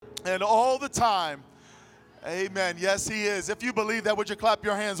And all the time. Amen. Yes, He is. If you believe that, would you clap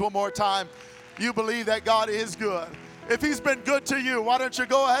your hands one more time? You believe that God is good. If He's been good to you, why don't you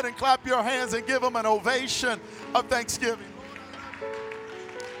go ahead and clap your hands and give Him an ovation of thanksgiving.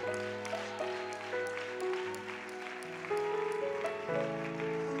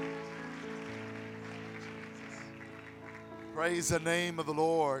 Praise the name of the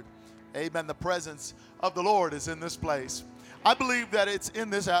Lord. Amen. The presence of the Lord is in this place. I believe that it's in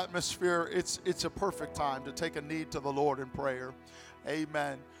this atmosphere. It's a perfect time to take a need to the Lord in prayer.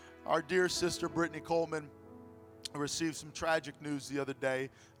 Amen. Our dear sister Brittany Coleman received some tragic news the other day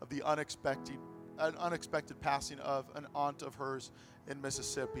of the unexpected passing of an aunt of hers in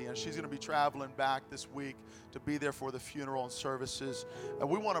Mississippi, and she's going to be traveling back this week to be there for the funeral and services. And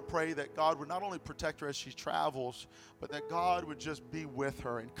we want to pray that God would not only protect her as she travels, but that God would just be with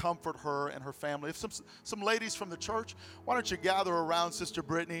her and comfort her and her family. If some ladies from the church, why don't you gather around Sister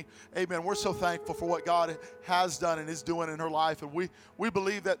Brittany? Amen. We're so thankful for what God has done and is doing in her life, and we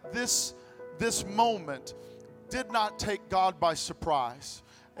believe that this moment did not take God by surprise.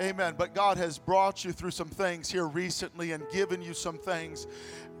 Amen. But God has brought you through some things here recently and given you some things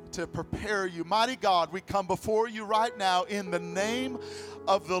to prepare you. Mighty God, we come before you right now in the name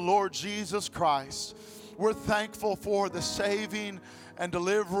of the Lord Jesus Christ. We're thankful for the saving and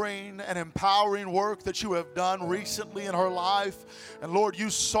delivering and empowering work that you have done recently in her life. And Lord, you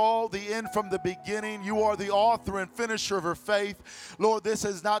saw the end from the beginning. You are the author and finisher of her faith. Lord, this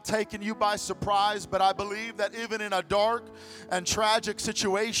has not taken you by surprise, but I believe that even in a dark and tragic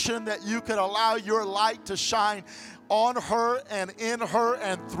situation, that you could allow your light to shine on her and in her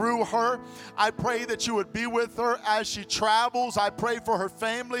and through her. I pray that you would be with her as she travels. I pray for her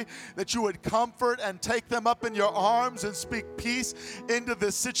family, that you would comfort and take them up in your arms and speak peace into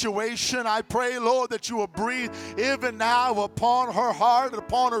this situation. I pray, Lord, that you will breathe even now upon her heart,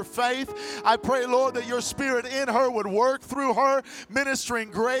 upon her faith. I pray, Lord, that your spirit in her would work through her, ministering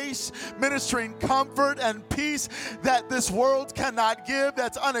grace, ministering comfort and peace that this world cannot give,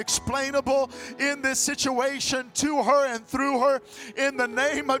 that's unexplainable in this situation to her and through her in the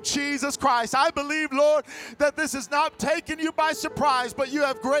name of Jesus Christ. I believe, Lord, that this is not taking you by surprise, but you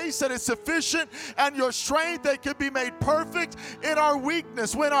have grace that is sufficient and your strength that can be made perfect in our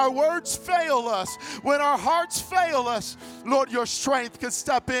weakness. When our words fail us, when our hearts fail us, Lord, your strength can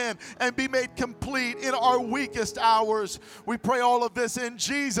step in and be made complete in our weakest hours. We pray all of this in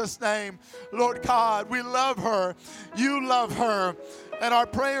Jesus' name. Lord God, we love her. You love her. And our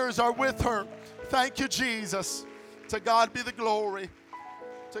prayers are with her. Thank you, Jesus. To God be the glory.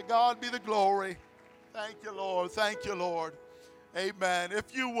 To God be the glory. Thank you, Lord. Thank you, Lord. Amen.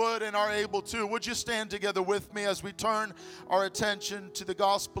 If you would and are able to, would you stand together with me as we turn our attention to the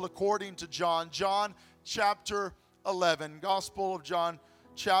gospel according to John. John chapter 11. Gospel of John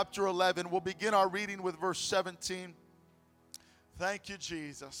chapter 11. We'll begin our reading with verse 17. Thank you,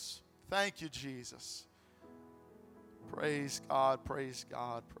 Jesus. Thank you, Jesus. Praise God. Praise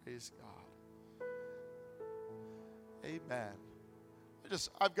God. Praise God. Amen.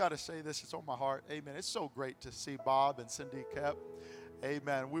 I've got to say this, it's on my heart. Amen. It's so great to see Bob and Cindy Kep.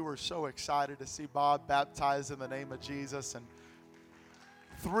 Amen. We were so excited to see Bob baptized in the name of Jesus and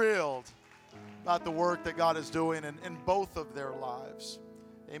thrilled about the work that God is doing in both of their lives.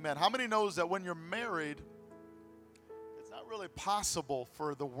 Amen. How many knows that when you're married, it's not really possible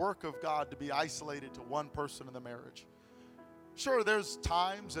for the work of God to be isolated to one person in the marriage? Sure, there's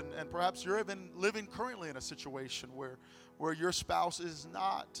times, and perhaps you're even living currently in a situation where your spouse is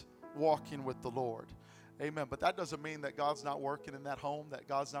not walking with the Lord. Amen. But that doesn't mean that God's not working in that home, that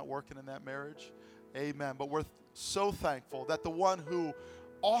God's not working in that marriage. Amen. But we're so thankful that the one who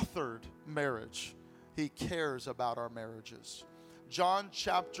authored marriage, he cares about our marriages. John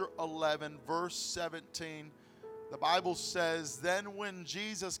chapter 11, verse 17, the Bible says, "Then when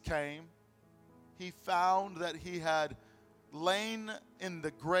Jesus came, he found that he had lain in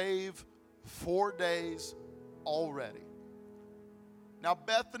the grave 4 days already. Now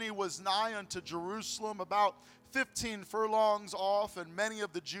Bethany was nigh unto Jerusalem, about 15 furlongs off, and many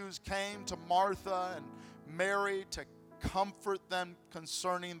of the Jews came to Martha and Mary to comfort them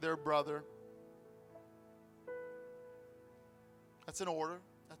concerning their brother." That's in order.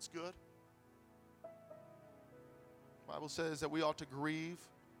 That's good. The Bible says that we ought to grieve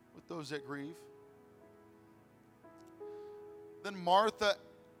with those that grieve. Then Martha,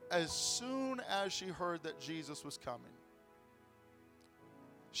 as soon as she heard that Jesus was coming,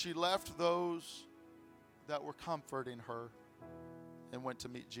 she left those that were comforting her and went to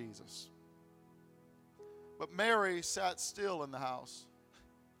meet Jesus. But Mary sat still in the house.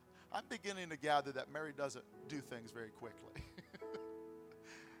 I'm beginning to gather that Mary doesn't do things very quickly.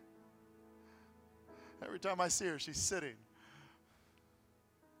 Every time I see her, she's sitting.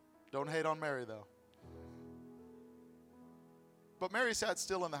 Don't hate on Mary, though. But Mary sat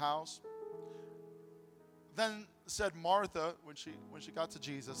still in the house. Then said Martha, when she got to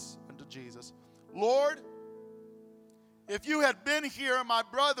Jesus, Lord, if you had been here, my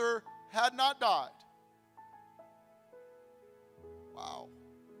brother had not died. Wow.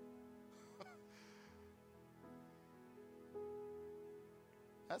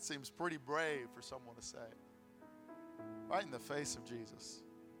 That seems pretty brave for someone to say. Right in the face of Jesus.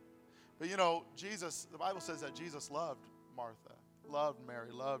 But you know, Jesus, the Bible says that Jesus loved Martha, loved Mary,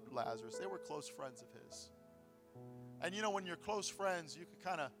 loved Lazarus. They were close friends of his. And you know, when you're close friends, you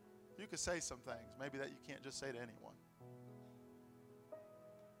could say some things, maybe that you can't just say to anyone.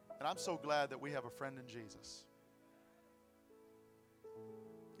 And I'm so glad that we have a friend in Jesus.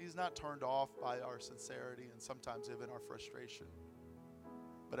 He's not turned off by our sincerity and sometimes even our frustration.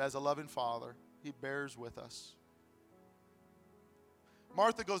 But as a loving Father, he bears with us.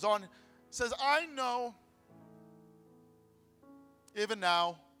 Martha goes on, says, I know, even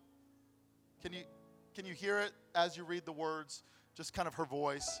now, can you hear it as you read the words? Just kind of her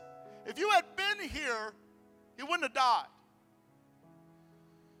voice. If you had been here, he wouldn't have died.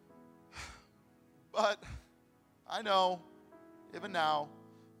 But I know, even now,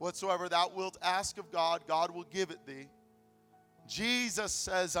 whatsoever thou wilt ask of God, God will give it thee. Jesus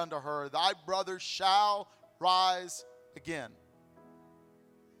says unto her, thy brother shall rise again.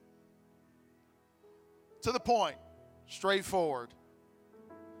 To the point, straightforward.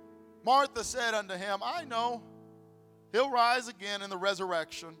 Martha said unto him, I know he'll rise again in the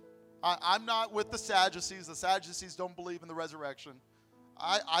resurrection. I'm not with the Sadducees. The Sadducees don't believe in the resurrection.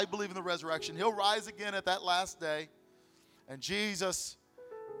 I believe in the resurrection. He'll rise again at that last day. And Jesus,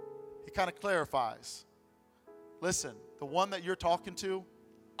 he kind of clarifies. Listen, the one that you're talking to,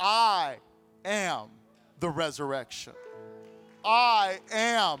 I am the resurrection. I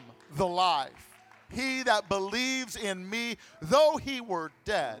am the life. He that believes in me, though he were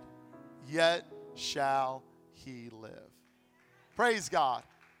dead, yet shall he live. Praise God.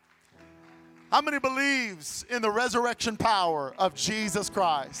 How many believes in the resurrection power of Jesus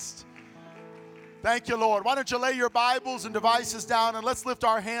Christ? Thank you, Lord. Why don't you lay your Bibles and devices down and let's lift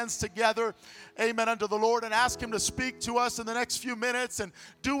our hands together, amen, unto the Lord and ask him to speak to us in the next few minutes and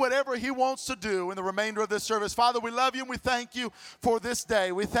do whatever he wants to do in the remainder of this service. Father, we love you and we thank you for this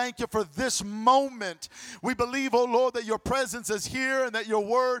day. We thank you for this moment. We believe, oh Lord, that your presence is here and that your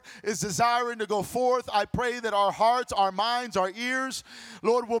word is desiring to go forth. I pray that our hearts, our minds, our ears,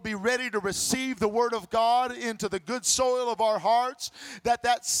 Lord, will be ready to receive the word of God into the good soil of our hearts,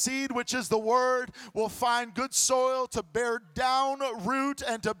 that seed which is the word will find good soil to bear down root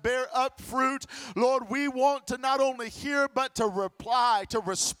and to bear up fruit. Lord, we want to not only hear, but to reply, to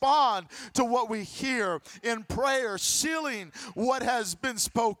respond to what we hear in prayer, sealing what has been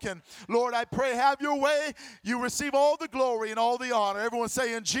spoken. Lord, I pray, have your way. You receive all the glory and all the honor. Everyone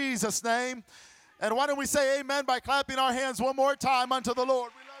say in Jesus' name. And why don't we say amen by clapping our hands one more time unto the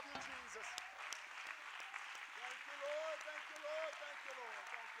Lord. We love you, Jesus. Thank you, Lord. Thank you, Lord. Thank you, Lord.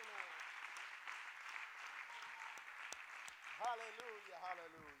 Thank you, Lord. Hallelujah,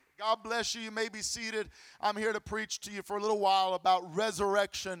 hallelujah. God bless you. You may be seated. I'm here to preach to you for a little while about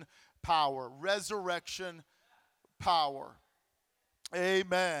resurrection power. Resurrection power.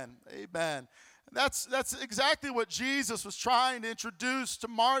 Amen. Amen. That's exactly what Jesus was trying to introduce to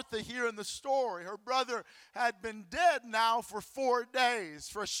Martha here in the story. Her brother had been dead now for 4 days.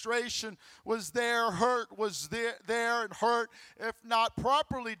 Frustration was there, hurt was there, and hurt, if not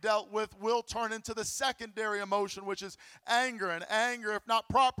properly dealt with, will turn into the secondary emotion, which is anger. And anger, if not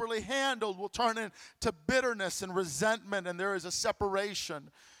properly handled, will turn into bitterness and resentment, and there is a separation.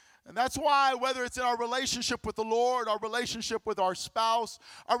 And that's why, whether it's in our relationship with the Lord, our relationship with our spouse,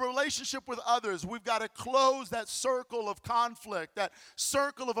 our relationship with others, we've got to close that circle of conflict, that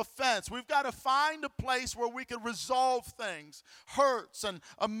circle of offense. We've got to find a place where we can resolve things, hurts and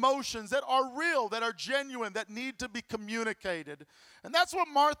emotions that are real, that are genuine, that need to be communicated. And that's what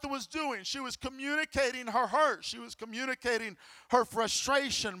Martha was doing. She was communicating her hurt. She was communicating her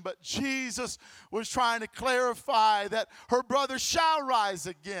frustration. But Jesus was trying to clarify that her brother shall rise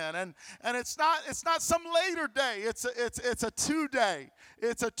again. And it's not some later day. It's a 2-day.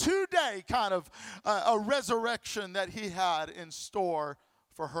 It's a 2-day kind of a resurrection that he had in store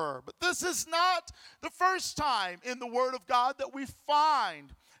for her. But this is not the first time in the Word of God that we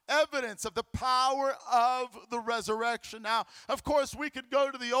find evidence of the power of the resurrection. Now, of course, we could go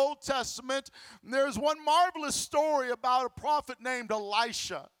to the Old Testament. There's one marvelous story about a prophet named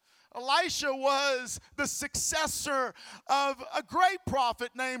Elisha. Elisha was the successor of a great prophet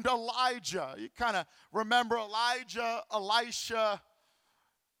named Elijah. You kind of remember Elijah, Elisha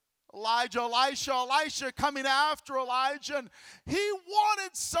coming after Elijah. And he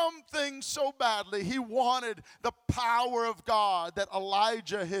wanted something so badly. He wanted the power of God that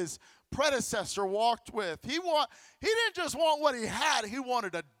Elijah, his predecessor, walked with. He didn't just want what he had, he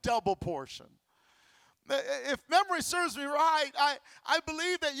wanted a double portion. If memory serves me right, I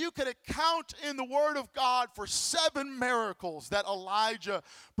believe that you could account in the Word of God for 7 miracles that Elijah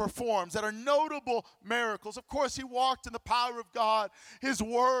performs that are notable miracles. Of course, he walked in the power of God. His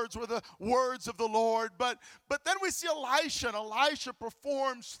words were the words of the Lord. But then we see Elisha, and Elisha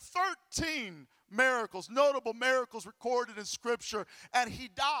performs 13 miracles, notable miracles recorded in Scripture, and he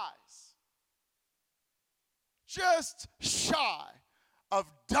dies. Just shy of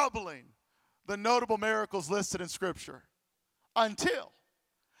doubling the notable miracles listed in Scripture until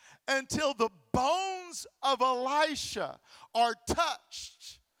the bones of Elisha are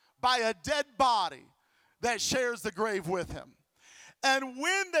touched by a dead body that shares the grave with him. And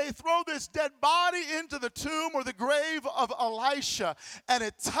when they throw this dead body into the tomb or the grave of Elisha, and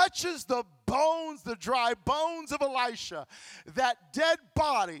it touches the bones, the dry bones of Elisha, that dead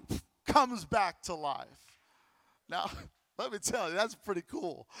body comes back to life. Now, let me tell you, that's pretty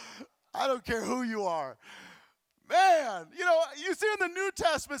cool. I don't care who you are. Man, you see in the New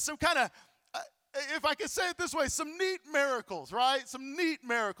Testament some kind of, if I can say it this way, some neat miracles, right? Some neat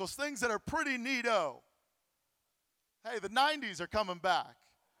miracles, things that are pretty neato. Hey, the 90s are coming back.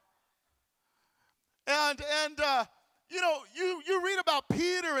 And you read about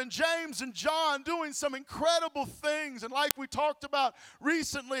Peter and James and John doing some incredible things. And like we talked about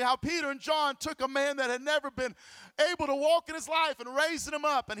recently, how Peter and John took a man that had never been able to walk in his life and raising him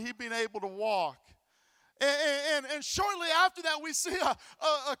up, and he being able to walk. And shortly after that, we see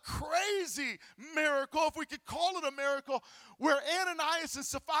a crazy miracle, if we could call it a miracle, where Ananias and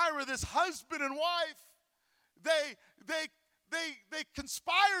Sapphira, this husband and wife, they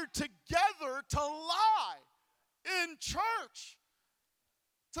conspired together to lie in church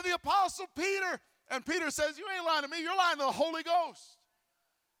to the Apostle Peter. And Peter says, "You ain't lying to me, you're lying to the Holy Ghost."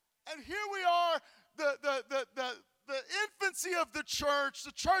 And here we are, the infancy of the church.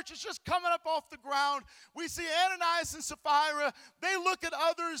 The church is just coming up off the ground. We see Ananias and Sapphira. They look at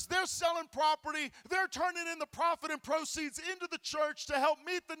others. They're selling property. They're turning in the profit and proceeds into the church to help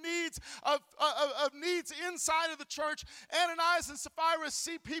meet the needs of needs inside of the church. Ananias and Sapphira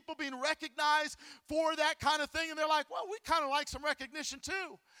see people being recognized for that kind of thing, and they're like, well, we kind of like some recognition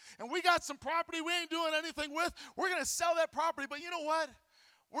too. And we got some property we ain't doing anything with. We're going to sell that property, but you know what?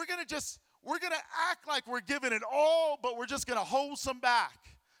 We're going to act like we're giving it all, but we're just going to hold some back.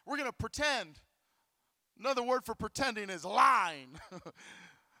 We're going to pretend. Another word for pretending is lying.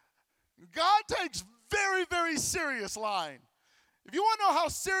 God takes very, very serious lying. If you want to know how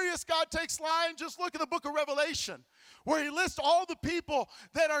serious God takes lying, just look at the book of Revelation, where he lists all the people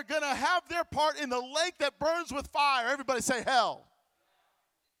that are going to have their part in the lake that burns with fire. Everybody say hell.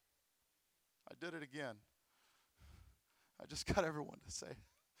 I did it again. I just got everyone to say it.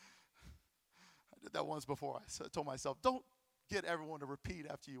 I did that once before. I told myself, don't get everyone to repeat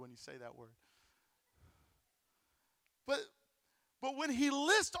after you when you say that word. But when he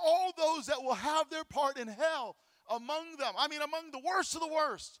lists all those that will have their part in hell, among them, among the worst of the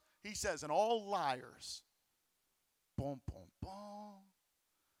worst, he says, and all liars. Boom, boom, boom.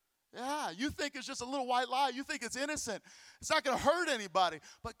 Yeah, you think it's just a little white lie. You think it's innocent. It's not going to hurt anybody.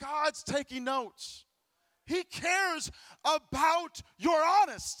 But God's taking notes. He cares about your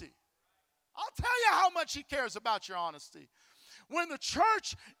honesty. I'll tell you how much he cares about your honesty. When the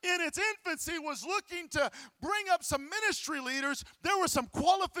church in its infancy was looking to bring up some ministry leaders, there were some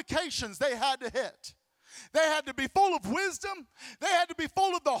qualifications they had to hit. They had to be full of wisdom. They had to be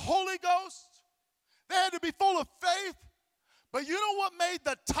full of the Holy Ghost. They had to be full of faith. But you know what made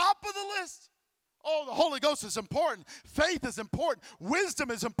the top of the list? Oh, the Holy Ghost is important. Faith is important. Wisdom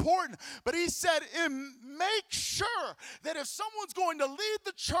is important. But he said, make sure that if someone's going to lead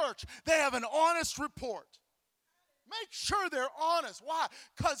the church, they have an honest report. Make sure they're honest. Why?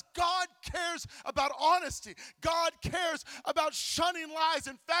 Because God cares about honesty. God cares about shunning lies.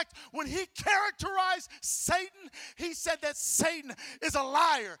 In fact, when he characterized Satan, he said that Satan is a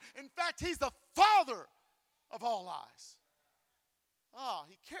liar. In fact, he's the father of all lies. Oh,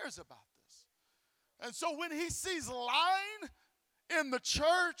 he cares about this. And so when he sees lying in the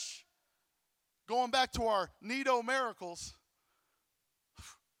church, going back to our neato miracles,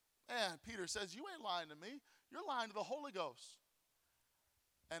 man, Peter says, you ain't lying to me. You're lying to the Holy Ghost.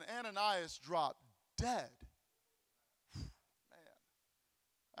 And Ananias dropped dead. Man.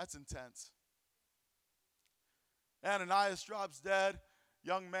 That's intense. Ananias drops dead.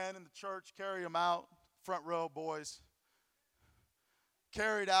 Young men in the church carry him out. Front row, boys.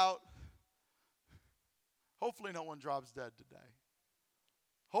 Carried out. Hopefully no one drops dead today.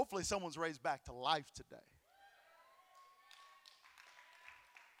 Hopefully someone's raised back to life today.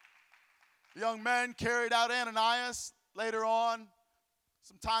 The young men carried out Ananias. Later on,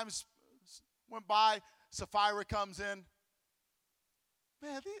 some time went by. Sapphira comes in.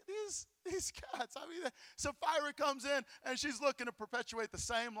 Man, these cats, I mean, Sapphira comes in and she's looking to perpetuate the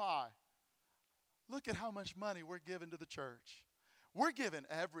same lie. Look at how much money we're giving to the church. We're giving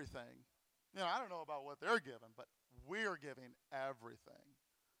everything. You know, I don't know about what they're giving, but we're giving everything.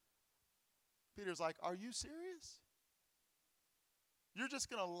 Peter's like, are you serious? You're just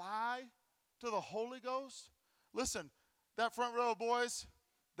going to lie to the Holy Ghost? Listen, that front row of boys,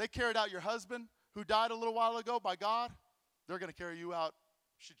 they carried out your husband who died a little while ago by God. They're going to carry you out.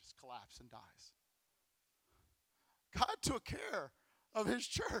 She just collapses and dies. God took care of his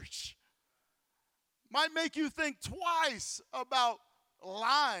church. Might make you think twice about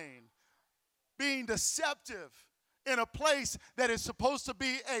lying, being deceptive in a place that is supposed to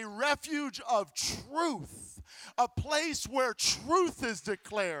be a refuge of truth, a place where truth is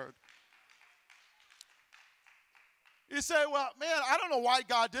declared. You say, well, man, I don't know why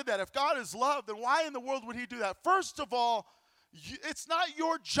God did that. If God is love, then why in the world would he do that? First of all, it's not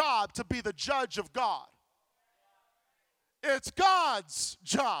your job to be the judge of God. It's God's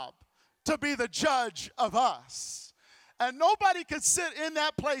job to be the judge of us. And nobody can sit in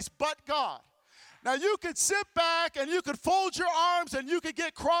that place but God. Now, you could sit back and you could fold your arms and you could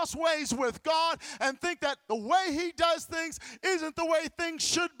get crossways with God and think that the way he does things isn't the way things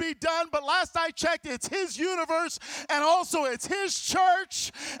should be done. But last I checked, it's his universe and also it's his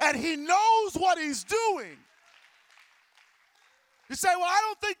church, and he knows what he's doing. You say, well, I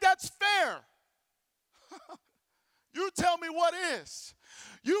don't think that's fair. You tell me what is.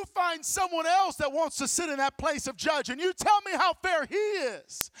 You find someone else that wants to sit in that place of judge, and you tell me how fair he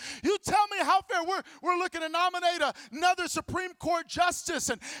is. You tell me how fair. We're looking to nominate another Supreme Court justice,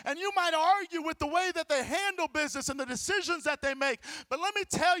 and you might argue with the way that they handle business and the decisions that they make. But let me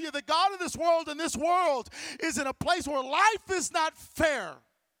tell you, the God of this world and this world is in a place where life is not fair.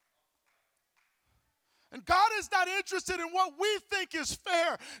 And God is not interested in what we think is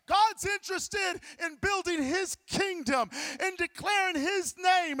fair. God's interested in building his kingdom and declaring his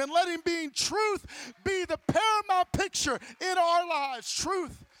name and letting being truth be the paramount picture in our lives.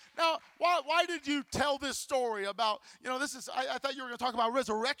 Truth. Now, why did you tell this story about, I thought you were going to talk about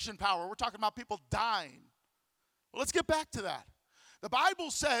resurrection power. We're talking about people dying. Well, let's get back to that. The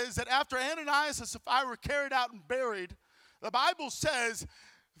Bible says that after Ananias and Sapphira were carried out and buried, the Bible says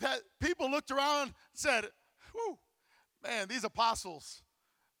that people looked around and said, whew, man, these apostles,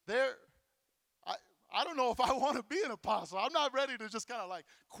 I don't know if I want to be an apostle. I'm not ready to just kind of like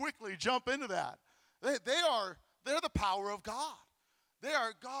quickly jump into that. They're the power of God. They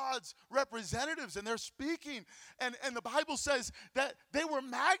are God's representatives, and they're speaking. And the Bible says that they were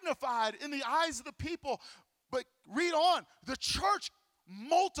magnified in the eyes of the people. But read on, the church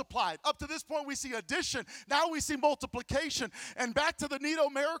multiplied. Up to this point, we see addition. Now we see multiplication. And back to the Nido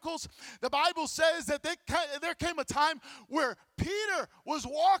miracles, the Bible says that there came a time where Peter was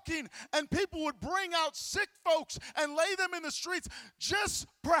walking and people would bring out sick folks and lay them in the streets. Just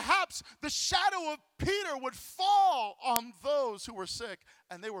perhaps the shadow of Peter would fall on those who were sick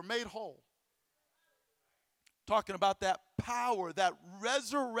and they were made whole. Talking about that power, that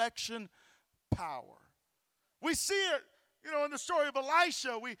resurrection power. We see it, in the story of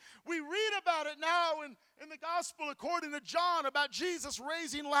Elisha. We read about it now in the gospel according to John about Jesus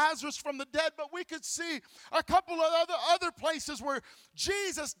raising Lazarus from the dead, but we could see a couple of other places where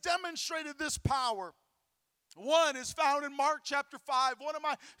Jesus demonstrated this power. One is found in Mark chapter 5, one of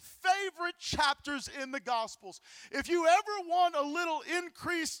my favorite chapters in the Gospels. If you ever want a little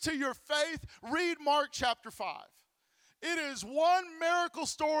increase to your faith, read Mark chapter 5. It is one miracle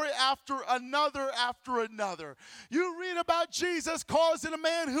story after another after another. You read about Jesus causing a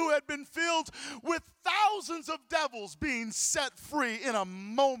man who had been filled with thousands of devils being set free in a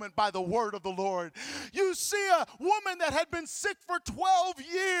moment by the word of the Lord. You see a woman that had been sick for 12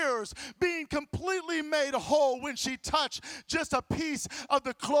 years being completely made whole when she touched just a piece of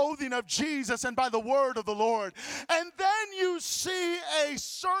the clothing of Jesus and by the word of the Lord. And then you see a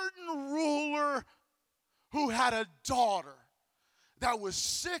certain ruler who had a daughter that was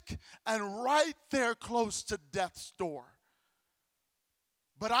sick and right there close to death's door.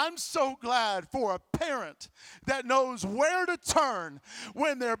 But I'm so glad for a parent that knows where to turn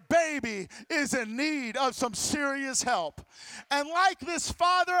when their baby is in need of some serious help. And like this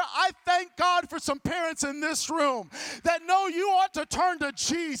father, I thank God for some parents in this room that know you ought to turn to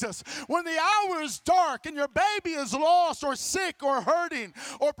Jesus when the hour is dark and your baby is lost or sick or hurting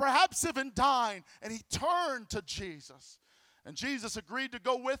or perhaps even dying. And he turned to Jesus. And Jesus agreed to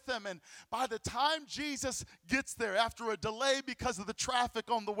go with them. And by the time Jesus gets there, after a delay because of the traffic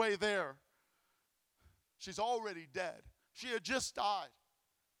on the way there, she's already dead. She had just died.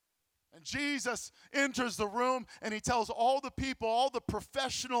 And Jesus enters the room and he tells all the people, all the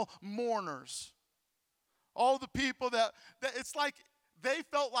professional mourners, all the people that it's like they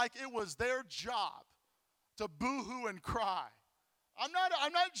felt like it was their job to boo-hoo and cry. I'm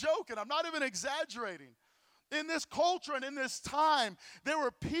not joking. I'm not even exaggerating. In this culture and in this time, there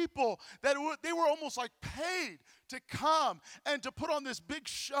were people that they were almost like paid to come and to put on this big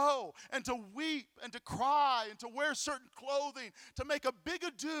show and to weep and to cry and to wear certain clothing to make a big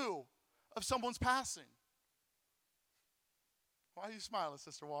ado of someone's passing. Why are you smiling,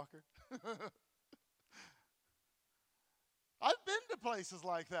 Sister Walker? I've been to places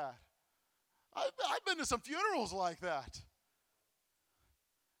like that. I've been to some funerals like that.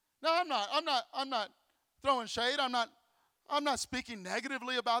 No, I'm not throwing shade. I'm not speaking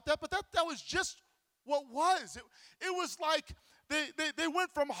negatively about that, but that was just what was. It was like they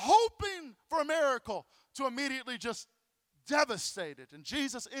went from hoping for a miracle to immediately just devastated. And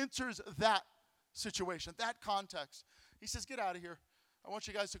Jesus enters that situation, that context. He says, get out of here. I want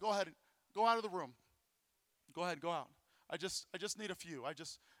you guys to go ahead and go out of the room. Go ahead, go out. I just need a few.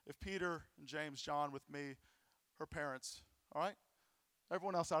 If Peter and James, John with me, her parents, all right?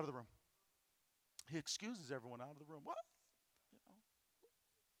 Everyone else out of the room. He excuses everyone out of the room. What?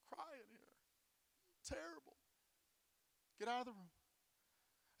 Crying here. Terrible. Get out of the room.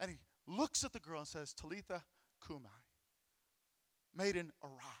 And he looks at the girl and says, Talitha Kumai. Maiden,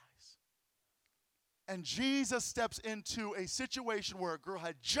 arise. And Jesus steps into a situation where a girl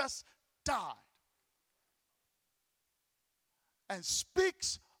had just died. And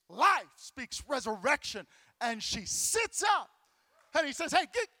speaks life, speaks resurrection. And she sits up. And he says, hey,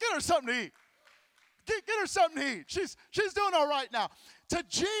 get her something to eat. Get her something to eat. She's doing all right now. To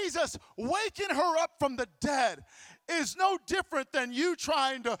Jesus, waking her up from the dead is no different than you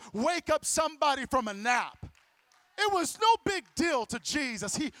trying to wake up somebody from a nap. It was no big deal to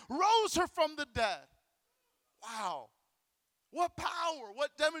Jesus. He rose her from the dead. Wow. What power, what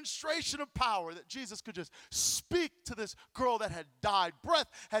demonstration of power that Jesus could just speak to this girl that had died. Breath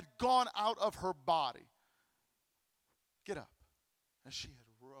had gone out of her body. Get up. And she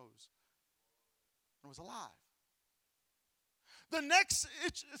had rose and was alive. The next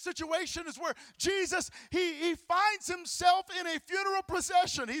situation is where Jesus, he finds himself in a funeral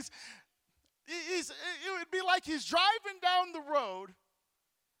procession. It would be like he's driving down the road.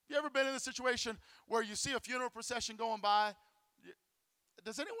 You ever been in a situation where you see a funeral procession going by?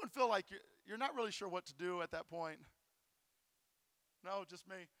 Does anyone feel like you're not really sure what to do at that point? No, just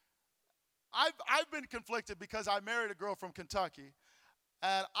me. I've been conflicted because I married a girl from Kentucky.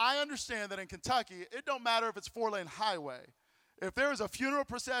 And I understand that in Kentucky, it don't matter if it's 4-lane highway. If there is a funeral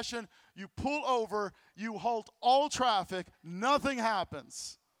procession, you pull over, you halt all traffic, nothing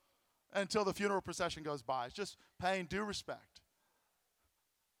happens until the funeral procession goes by. It's just paying due respect.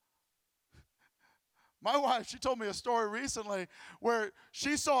 My wife, she told me a story recently where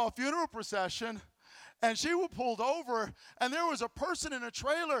she saw a funeral procession and she was pulled over and there was a person in a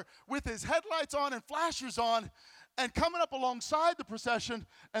trailer with his headlights on and flashers on and coming up alongside the procession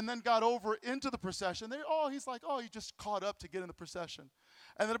and then got over into the procession. He's like, he just caught up to get in the procession.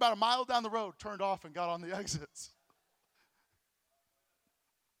 And then about a mile down the road, turned off and got on the exits.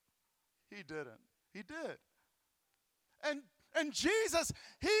 He didn't. He did. And Jesus,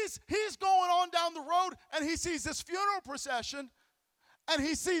 he's going on down the road and he sees this funeral procession and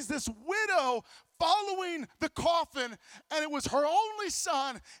he sees this widow following the coffin, and it was her only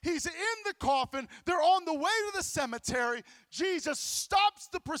son. He's in the coffin. They're on the way to the cemetery. Jesus stops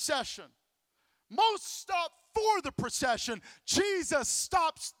the procession. Most stop for the procession. Jesus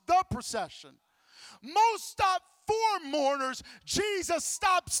stops the procession. Most stop for mourners. Jesus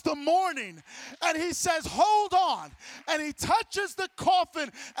stops the mourning. And he says, hold on. And he touches the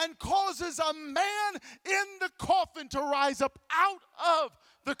coffin and causes a man in the coffin to rise up out of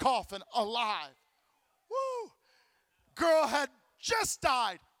the coffin alive. Woo! Girl had just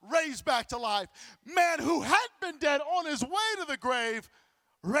died, raised back to life. Man who had been dead on his way to the grave,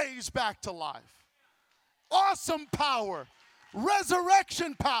 raised back to life. Awesome power,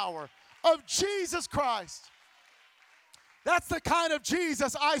 resurrection power of Jesus Christ. That's the kind of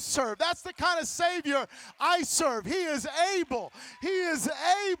Jesus I serve. That's the kind of Savior I serve. He is able. He is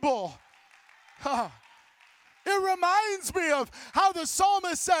able. It reminds me of how the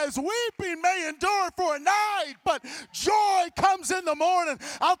psalmist says, weeping may endure for a night, but joy comes in the morning.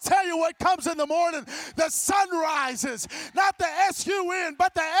 I'll tell you what comes in the morning. The sun rises. Not the S-U-N,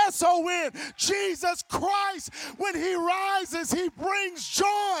 but the S-O-N. Jesus Christ, when He rises, He brings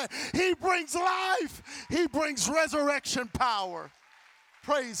joy. He brings life. He brings resurrection power.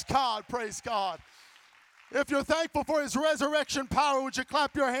 Praise God, praise God. If you're thankful for His resurrection power, would you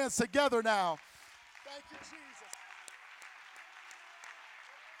clap your hands together now? Thank you, Jesus.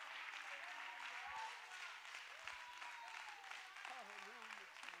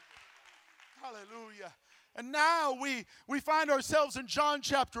 Hallelujah. And now we find ourselves in John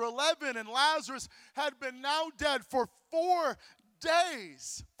chapter 11, and Lazarus had been now dead for 4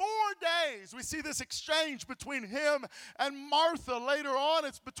 days. 4 days. We see this exchange between him and Martha. Later on,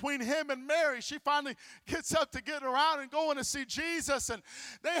 it's between him and Mary. She finally gets up to get around and going to see Jesus, and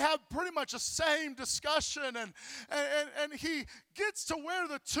they have pretty much the same discussion, and he gets to where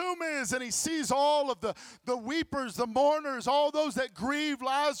the tomb is, and he sees all of the weepers, the mourners, all those that grieve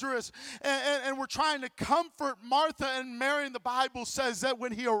Lazarus, and we're trying to comfort Martha and Mary. And the Bible says that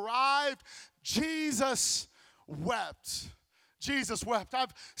when he arrived, Jesus wept. Jesus wept.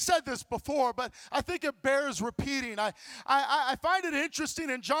 I've said this before, but I think it bears repeating. I find it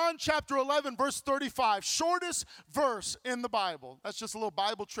interesting in John chapter 11, verse 35, shortest verse in the Bible. That's just a little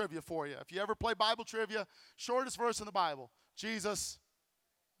Bible trivia for you. If you ever play Bible trivia, shortest verse in the Bible, Jesus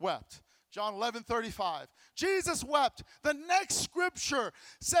wept. John 11:35. Jesus wept. The next scripture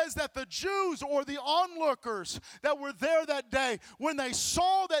says that the Jews, or the onlookers that were there that day, when they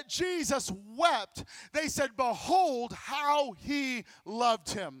saw that Jesus wept, they said, behold how he loved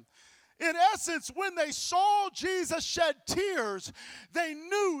him. In essence, when they saw Jesus shed tears, they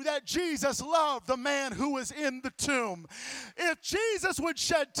knew that Jesus loved the man who was in the tomb. If Jesus would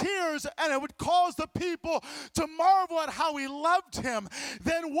shed tears and it would cause the people to marvel at how he loved him,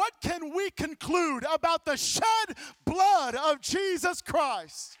 then what can we conclude about the shed blood of Jesus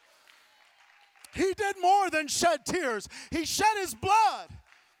Christ? He did more than shed tears. He shed his blood.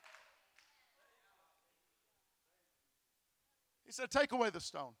 He said, take away the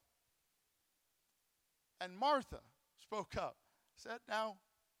stone. And Martha spoke up, said, now,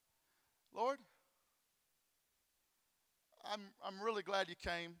 Lord, I'm really glad you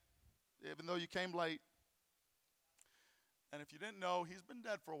came, even though you came late. And if you didn't know, he's been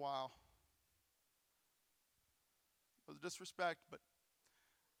dead for a while. No disrespect, but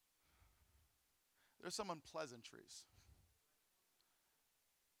there's some unpleasantries.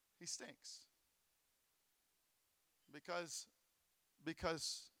 He stinks. Because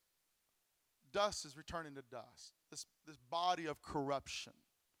dust is returning to dust. This body of corruption.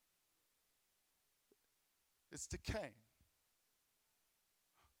 It's decaying.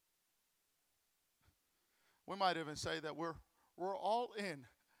 We might even say that we're all in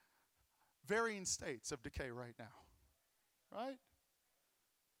varying states of decay right now. Right?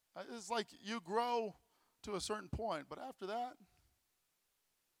 It's like you grow to a certain point, but after that,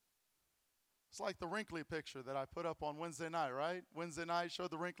 it's like the wrinkly picture that I put up on Wednesday night, right? Wednesday night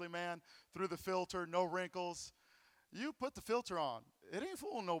showed the wrinkly man through the filter, no wrinkles. You put the filter on. It ain't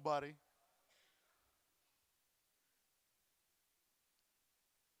fooling nobody.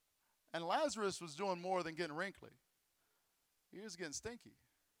 And Lazarus was doing more than getting wrinkly. He was getting stinky.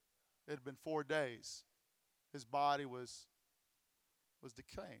 It had been 4 days. His body was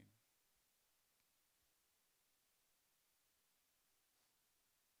decaying.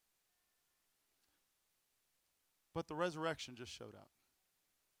 But the resurrection just showed up.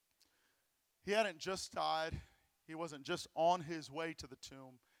 He hadn't just died. He wasn't just on his way to the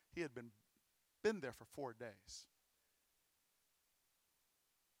tomb. He had been there for 4 days.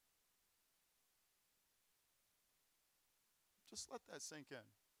 Just let that sink in.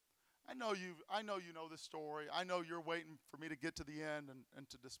 I know you know this story. I know you're waiting for me to get to the end and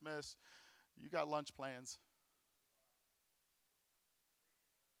to dismiss. You got lunch plans.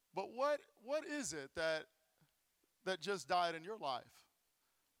 But what is it that just died in your life?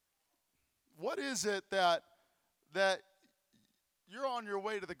 What is it that you're on your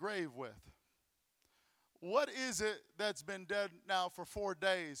way to the grave with? What is it that's been dead now for 4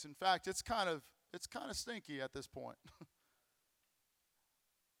 days? In fact, it's kind of stinky at this point.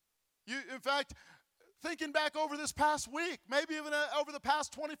 In fact, thinking back over this past week, maybe even over the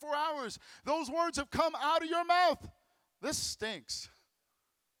past 24 hours, those words have come out of your mouth. This stinks.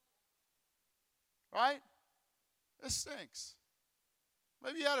 Right? This stinks.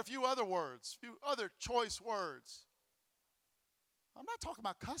 Maybe you had a few other words, a few other choice words. I'm not talking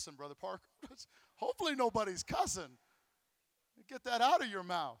about cussing, Brother Parker. Hopefully nobody's cussing. Get that out of your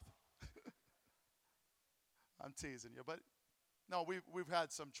mouth. I'm teasing you, but no, we've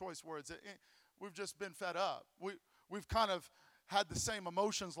had some choice words. We've just been fed up. We've kind of had the same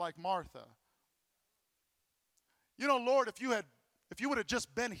emotions like Martha. You know, Lord, if you would have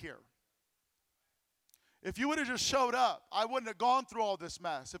just been here, if you would have just showed up, I wouldn't have gone through all this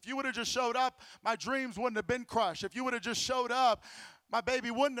mess. If you would have just showed up, my dreams wouldn't have been crushed. If you would have just showed up, my baby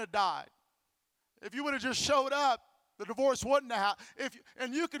wouldn't have died. If you would have just showed up, the divorce wouldn't have happened.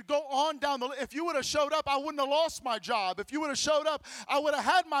 And you could go on down the list. If you would have showed up, I wouldn't have lost my job. If you would have showed up, I would have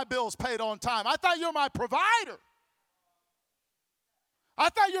had my bills paid on time. I thought you're my provider. I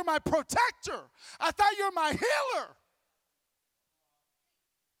thought you're my protector. I thought you're my healer.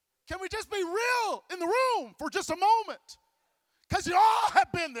 Can we just be real in the room for just a moment? Because you all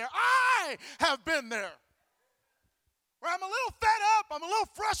have been there. I have been there. Where I'm a little fed up, I'm a little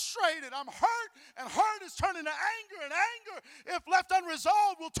frustrated, I'm hurt, and hurt is turning to anger, and anger, if left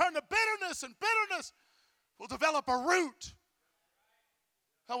unresolved, will turn to bitterness, and bitterness will develop a root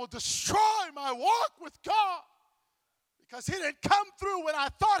that will destroy my walk with God because he didn't come through when I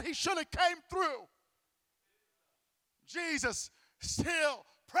thought he should have came through. Jesus still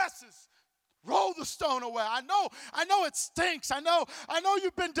presses. Roll the stone away. I know it stinks. I know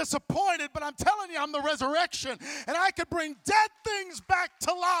you've been disappointed, but I'm telling you, I'm the resurrection, and I could bring dead things back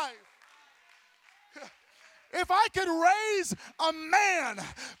to life. If I could raise a man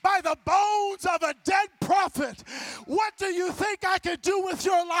by the bones of a dead prophet, what do you think I could do with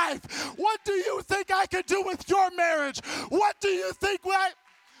your life? What do you think I could do with your marriage? What do you think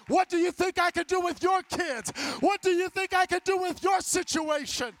I could do with your kids? What do you think I could do with your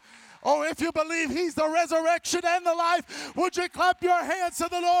situation? Oh, if you believe he's the resurrection and the life, would you clap your hands to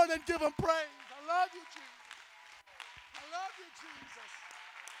the Lord and give him praise? I love you, Jesus. I love you, Jesus.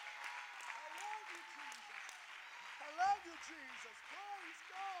 I love you, Jesus. I love you, Jesus. Praise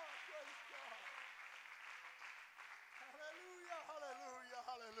God. Praise God. Hallelujah, hallelujah,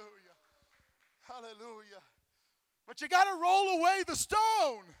 hallelujah. Hallelujah. But you got to roll away the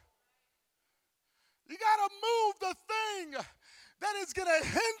stone. You got to move the thing that is going to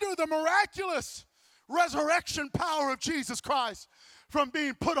hinder the miraculous resurrection power of Jesus Christ from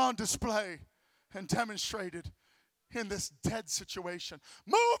being put on display and demonstrated in this dead situation.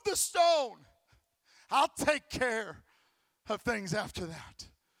 Move the stone. I'll take care of things after that.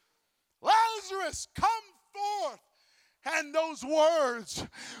 Lazarus, come forth. And those words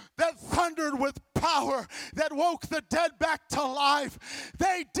that thundered with power, that woke the dead back to life,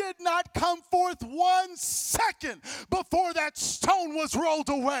 they did not come forth 1 second before that stone was rolled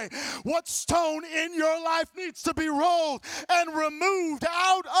away. What stone in your life needs to be rolled and removed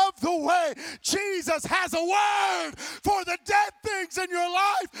out of the way? Jesus has a word for the dead things in your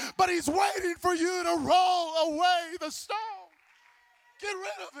life, but he's waiting for you to roll away the stone. Get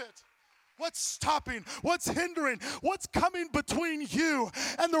rid of it. What's stopping? What's hindering? What's coming between you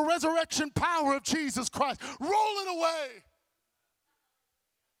and the resurrection power of Jesus Christ? Roll it away.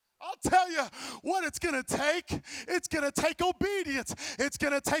 I'll tell you what it's going to take. It's going to take obedience. It's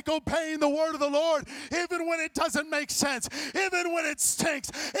going to take obeying the word of the Lord, even when it doesn't make sense, even when it stinks,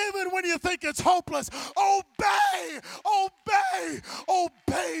 even when you think it's hopeless. Obey, obey,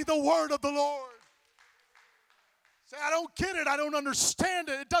 obey the word of the Lord. Say, I don't get it. I don't understand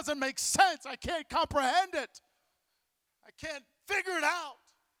it. It doesn't make sense. I can't comprehend it. I can't figure it out.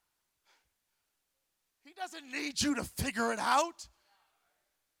 He doesn't need you to figure it out.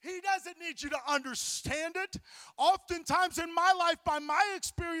 He doesn't need you to understand it. Oftentimes in my life, by my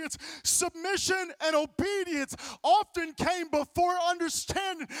experience, submission and obedience often came before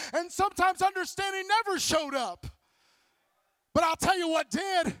understanding. And sometimes understanding never showed up. But I'll tell you what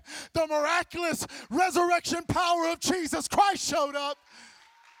did. The miraculous resurrection power of Jesus Christ showed up.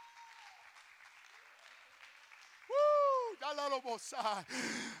 Woo!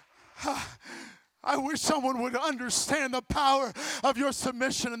 I wish someone would understand the power of your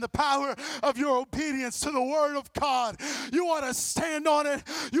submission and the power of your obedience to the Word of God. You ought to stand on it.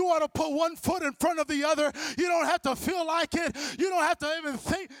 You ought to put one foot in front of the other. You don't have to feel like it. You don't have to even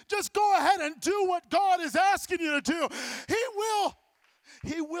think. Just go ahead and do what God is asking you to do.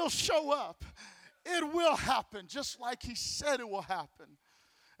 He will show up. It will happen just like He said it will happen.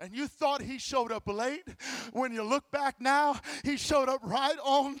 And you thought He showed up late. When you look back now, He showed up right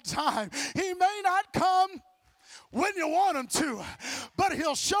on time. He may not come when you want Him to, but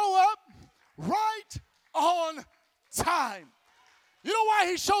He'll show up right on time. You know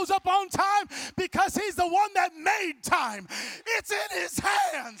why He shows up on time? Because He's the one that made time. It's in His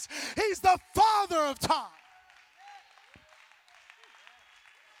hands. He's the Father of time.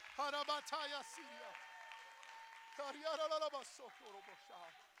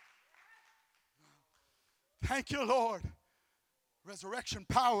 Thank you, Lord. Resurrection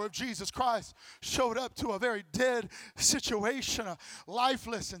power of Jesus Christ showed up to a very dead situation, a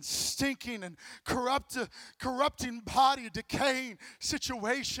lifeless and stinking and corrupting body, decaying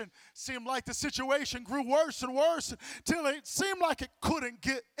situation. Seemed like the situation grew worse and worse until it seemed like it couldn't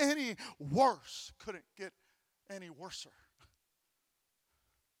get any worse. Couldn't get any worser.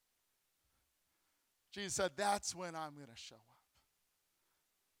 Jesus said, that's when I'm going to show up.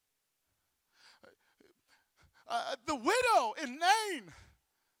 The widow in Nain,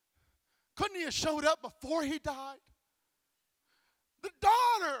 couldn't he have showed up before he died? The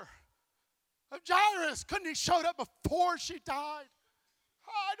daughter of Jairus, couldn't he showed up before she died?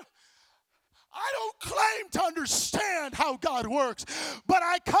 I don't claim to understand how God works, but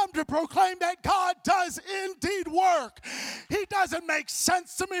I come to proclaim that God does indeed work. He doesn't make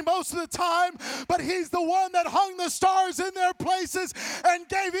sense to me most of the time, but He's the one that hung the stars in their places and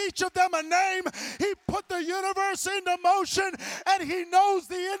gave each of them a name. He put the universe into motion, and He knows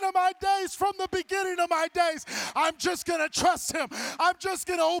the end of my days from the beginning of my days. I'm just going to trust Him. I'm just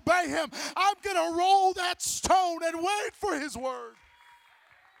going to obey Him. I'm going to roll that stone and wait for His word.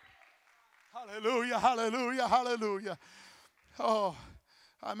 Hallelujah, hallelujah, hallelujah. Oh,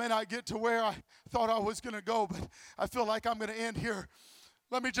 I may not get to where I thought I was going to go, but I feel like I'm going to end here.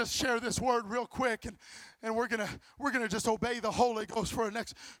 Let me just share this word real quick, and we're gonna just obey the Holy Ghost for the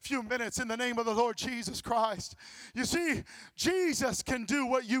next few minutes in the name of the Lord Jesus Christ. You see, Jesus can do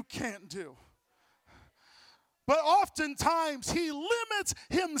what you can't do. But oftentimes He limits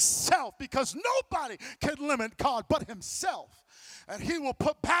Himself because nobody can limit God but Himself. And He will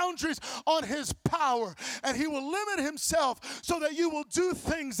put boundaries on His power. And He will limit Himself so that you will do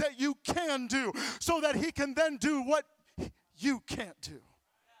things that you can do. So that He can then do what you can't do.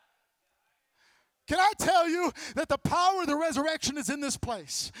 Can I tell you that the power of the resurrection is in this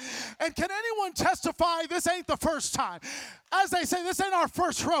place? And can anyone testify this ain't the first time? As they say, this ain't our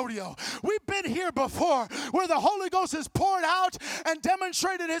first rodeo. We've been here before where the Holy Ghost is poured out and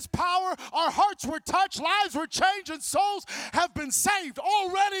demonstrated His power. Our hearts were touched, lives were changed, and souls have been saved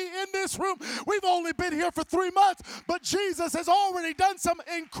already in this room. We've only been here for 3 months, but Jesus has already done some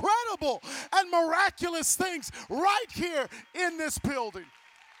incredible and miraculous things right here in this building.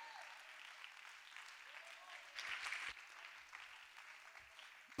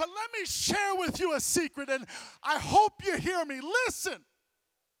 But let me share with you a secret, and I hope you hear me. Listen,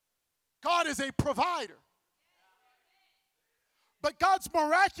 God is a provider. But God's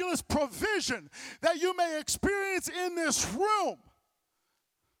miraculous provision that you may experience in this room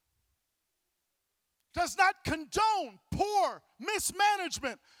does not condone poor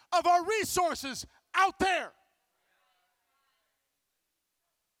mismanagement of our resources out there.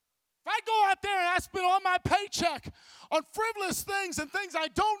 If I go out there and I spend all my paycheck on frivolous things and things I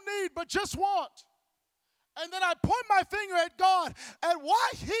don't need but just want, and then I point my finger at God and why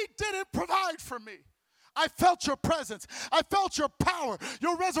He didn't provide for me. I felt your presence. I felt your power.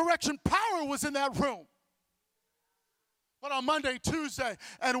 Your resurrection power was in that room. But on Monday, Tuesday,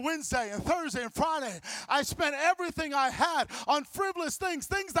 and Wednesday, and Thursday, and Friday, I spent everything I had on frivolous things,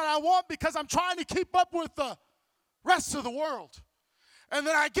 things that I want because I'm trying to keep up with the rest of the world. And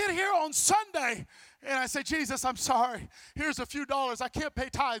then I get here on Sunday, and I say, Jesus, I'm sorry. Here's a few dollars. I can't pay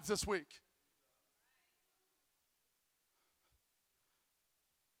tithes this week.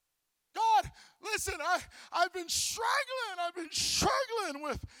 God, listen, I've been struggling. I've been struggling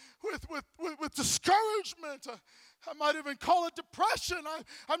with discouragement. I might even call it depression.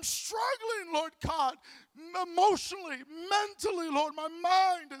 I'm struggling, Lord God, emotionally, mentally, Lord. My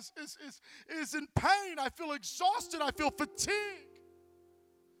mind is in pain. I feel exhausted. I feel fatigued.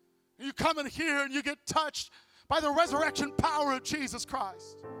 You come in here and you get touched by the resurrection power of Jesus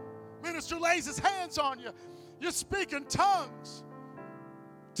Christ. Minister lays his hands on you. You speak in tongues.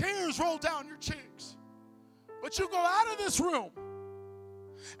 Tears roll down your cheeks. But you go out of this room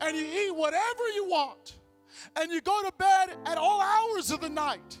and you eat whatever you want. And you go to bed at all hours of the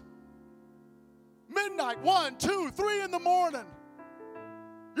night. Midnight, 1, 2, 3 in the morning.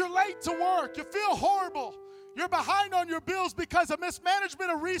 You're late to work. You feel horrible. You're behind on your bills because of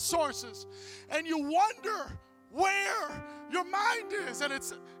mismanagement of resources. And you wonder where your mind is. And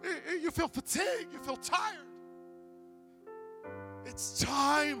you feel fatigued. You feel tired. It's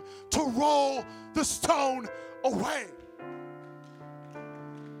time to roll the stone away.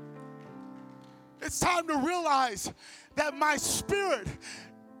 It's time to realize that my spirit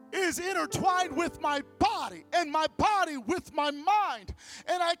is intertwined with my body. body and my body with my mind.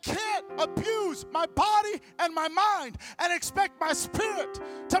 And I can't abuse my body and my mind and expect my spirit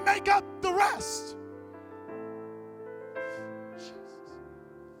to make up the rest. Jesus.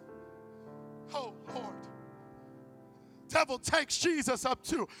 Oh, Lord. Devil takes Jesus up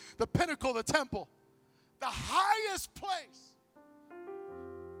to the pinnacle of the temple, the highest place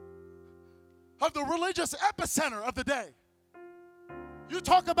of the religious epicenter of the day. You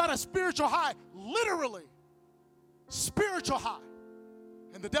talk about a spiritual high, literally, spiritual high.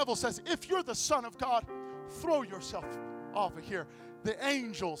 And the devil says, if you're the Son of God, throw yourself off of here. The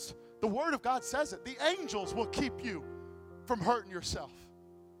angels, the Word of God says it, the angels will keep you from hurting yourself.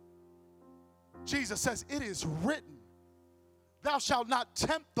 Jesus says, it is written, thou shalt not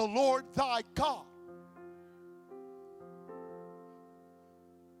tempt the Lord thy God.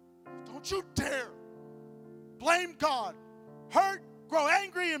 Don't you dare blame God, hurt, grow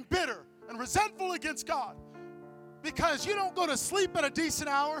angry and bitter and resentful against God because you don't go to sleep at a decent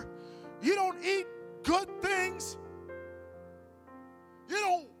hour, you don't eat good things,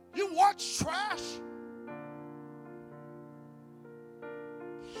 you watch trash.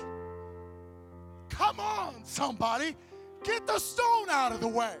 Come on, somebody, get the stone out of the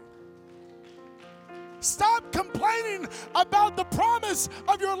way. Stop complaining about the promise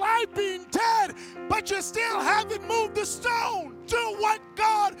of your life being dead, but you still haven't moved the stone. Do what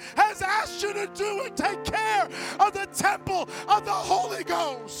God has asked you to do and take care of the temple of the Holy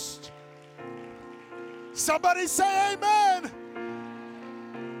Ghost. Somebody say amen.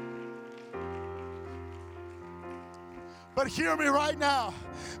 But hear me right now,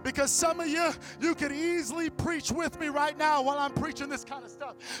 because some of you could easily preach with me right now while I'm preaching this kind of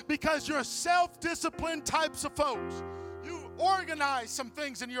stuff, because you're self-disciplined types of folks. You organize some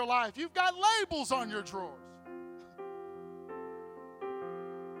things in your life. You've got labels on your drawers.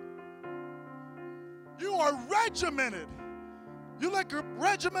 You are regimented. You look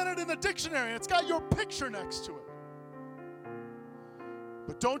regimented in the dictionary. It's got your picture next to it.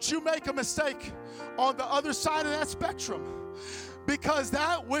 But don't you make a mistake on the other side of that spectrum, because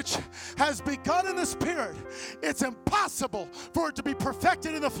that which has begun in the spirit, it's impossible for it to be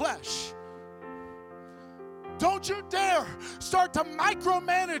perfected in the flesh. Don't you dare start to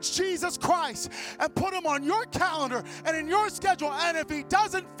micromanage Jesus Christ and put him on your calendar and in your schedule. And if he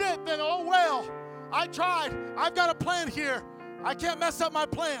doesn't fit, then oh well, I tried. I've got a plan here. I can't mess up my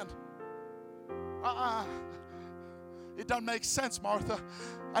plan. It doesn't make sense, Martha.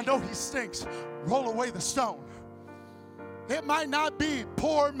 I know he stinks. Roll away the stone. It might not be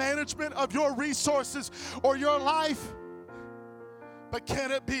poor management of your resources or your life, but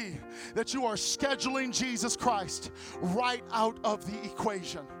can it be that you are scheduling Jesus Christ right out of the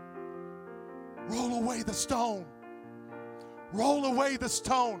equation? Roll away the stone. Roll away the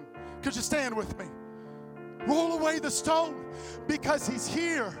stone. Could you stand with me? Roll away the stone, because he's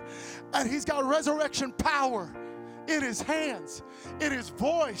here and he's got resurrection power in his hands, in his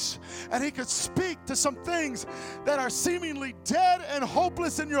voice, and he could speak to some things that are seemingly dead and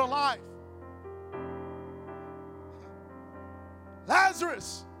hopeless in your life.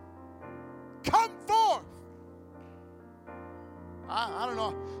 Lazarus, come forth. I don't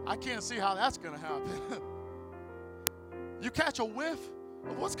know. I can't see how that's going to happen. You catch a whiff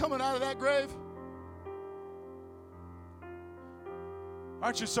of what's coming out of that grave?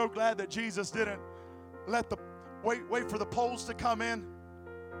 Aren't you so glad that Jesus didn't let the wait for the poles to come in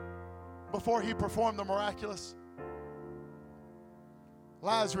before he performed the miraculous?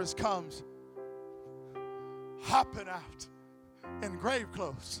 Lazarus comes hopping out in grave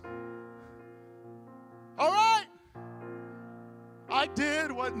clothes. All right, I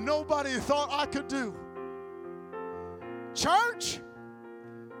did what nobody thought I could do. Church,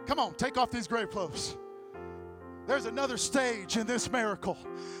 come on, take off these grave clothes. There's another stage in this miracle.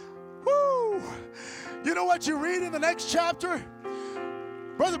 Woo! You know what you read in the next chapter?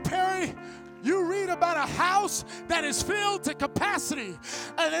 Brother Perry, you read about a house that is filled to capacity.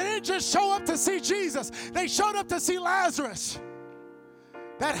 And they didn't just show up to see Jesus. They showed up to see Lazarus.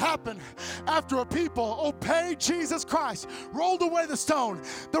 That happened after a people obeyed Jesus Christ, rolled away the stone.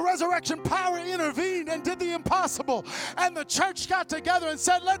 The resurrection power intervened and did the impossible. And the church got together and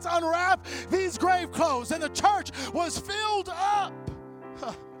said, let's unwrap these grave clothes. And the church was filled up.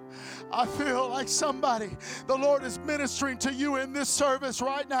 I feel like somebody, the Lord is ministering to you in this service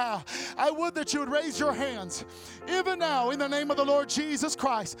right now. I would that you would raise your hands, even now, in the name of the Lord Jesus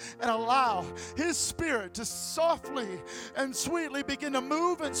Christ, and allow his Spirit to softly and sweetly begin to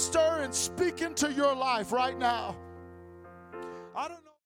move and stir and speak into your life right now. I don't know.